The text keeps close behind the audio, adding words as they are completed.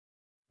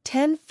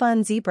10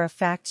 fun zebra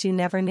facts you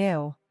never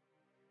knew.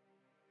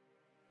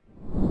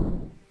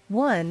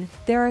 1.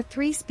 There are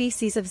 3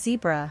 species of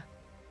zebra.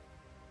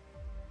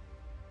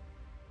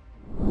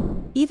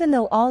 Even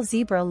though all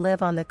zebra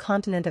live on the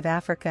continent of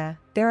Africa,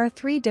 there are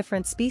 3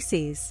 different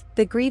species: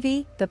 the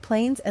grévy, the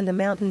plains and the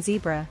mountain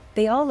zebra.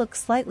 They all look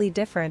slightly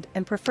different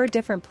and prefer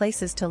different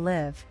places to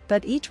live,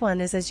 but each one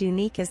is as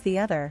unique as the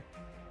other.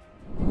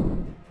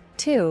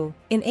 2.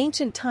 In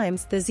ancient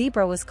times the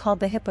zebra was called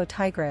the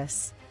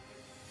hippotigris.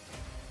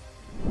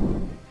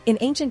 In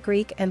ancient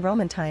Greek and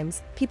Roman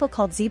times, people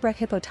called zebra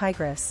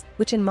hippotigris,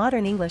 which in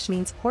modern English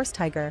means horse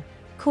tiger.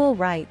 Cool,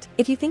 right?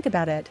 If you think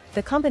about it,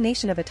 the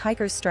combination of a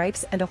tiger's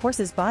stripes and a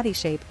horse's body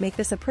shape make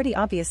this a pretty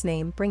obvious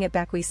name. Bring it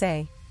back, we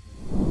say.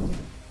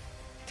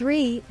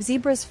 3.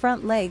 Zebras'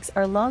 front legs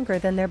are longer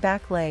than their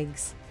back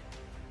legs.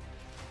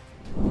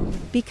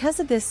 Because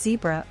of this,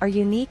 zebra are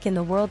unique in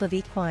the world of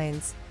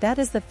equines. That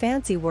is the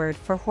fancy word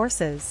for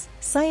horses.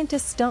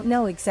 Scientists don't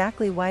know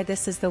exactly why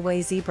this is the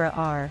way zebra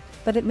are,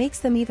 but it makes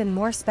them even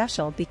more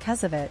special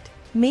because of it.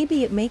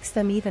 Maybe it makes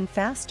them even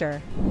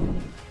faster.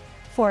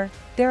 4.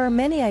 There are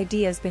many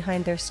ideas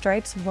behind their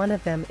stripes. One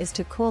of them is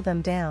to cool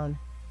them down.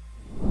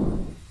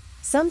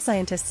 Some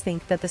scientists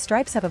think that the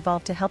stripes have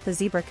evolved to help the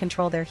zebra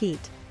control their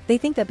heat. They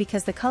think that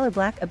because the color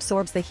black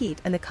absorbs the heat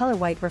and the color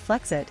white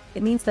reflects it,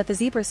 it means that the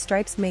zebra's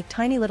stripes make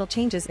tiny little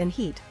changes in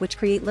heat, which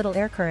create little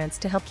air currents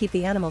to help keep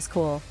the animals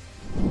cool.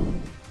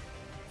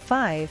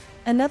 5.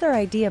 Another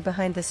idea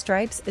behind the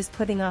stripes is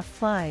putting off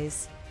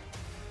flies.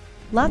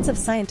 Lots of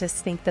scientists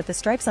think that the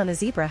stripes on a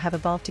zebra have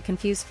evolved to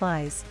confuse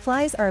flies.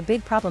 Flies are a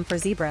big problem for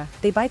zebra.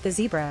 They bite the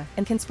zebra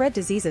and can spread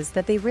diseases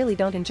that they really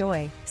don't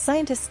enjoy.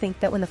 Scientists think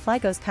that when the fly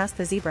goes past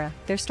the zebra,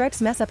 their stripes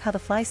mess up how the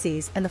fly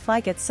sees and the fly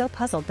gets so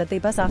puzzled that they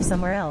buzz off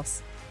somewhere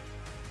else.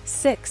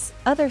 6.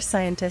 Other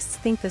scientists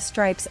think the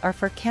stripes are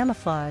for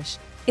camouflage.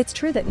 It's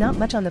true that not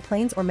much on the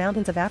plains or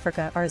mountains of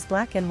Africa are as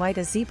black and white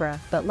as zebra,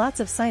 but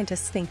lots of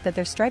scientists think that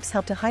their stripes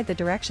help to hide the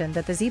direction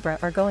that the zebra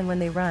are going when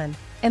they run.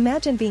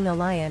 Imagine being a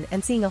lion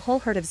and seeing a whole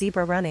herd of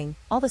zebra running.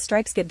 All the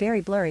stripes get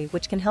very blurry,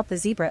 which can help the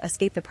zebra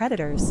escape the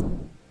predators.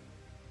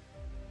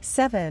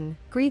 7.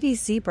 Grévy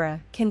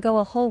zebra can go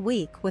a whole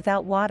week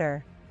without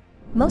water.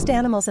 Most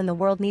animals in the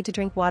world need to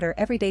drink water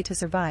every day to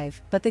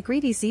survive, but the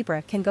grévy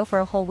zebra can go for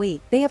a whole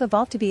week. They have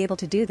evolved to be able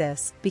to do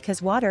this,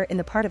 because water in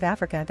the part of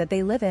Africa that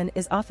they live in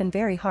is often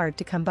very hard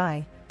to come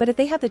by. But if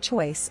they have the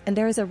choice and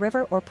there is a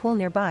river or pool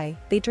nearby,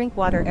 they drink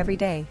water every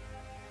day.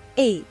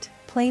 8.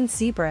 Plains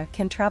zebra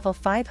can travel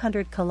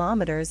 500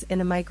 kilometers in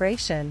a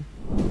migration.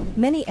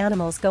 Many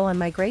animals go on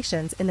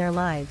migrations in their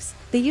lives.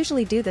 They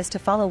usually do this to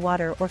follow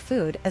water or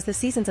food as the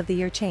seasons of the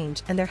year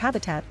change and their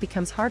habitat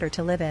becomes harder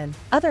to live in.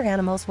 Other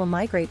animals will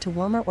migrate to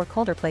warmer or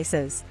colder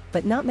places,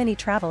 but not many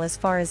travel as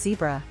far as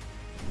zebra.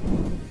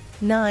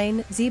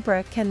 9.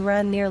 Zebra can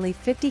run nearly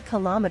 50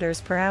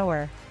 kilometers per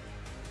hour.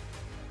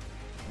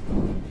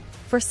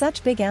 For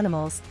such big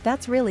animals,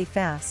 that's really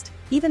fast.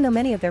 Even though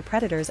many of their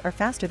predators are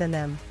faster than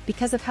them,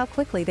 because of how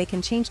quickly they can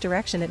change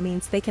direction, it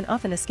means they can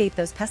often escape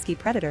those pesky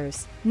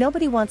predators.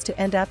 Nobody wants to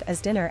end up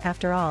as dinner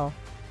after all.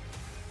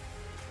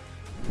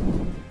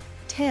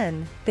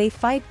 10. They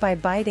fight by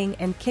biting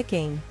and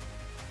kicking.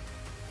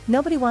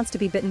 Nobody wants to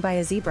be bitten by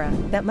a zebra,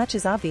 that much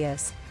is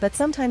obvious, but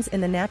sometimes in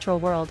the natural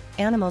world,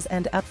 animals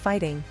end up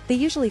fighting. They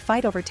usually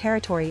fight over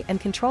territory and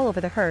control over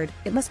the herd.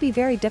 It must be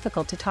very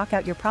difficult to talk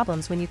out your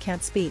problems when you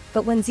can't speak.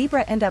 But when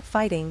zebra end up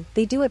fighting,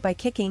 they do it by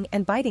kicking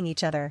and biting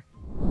each other.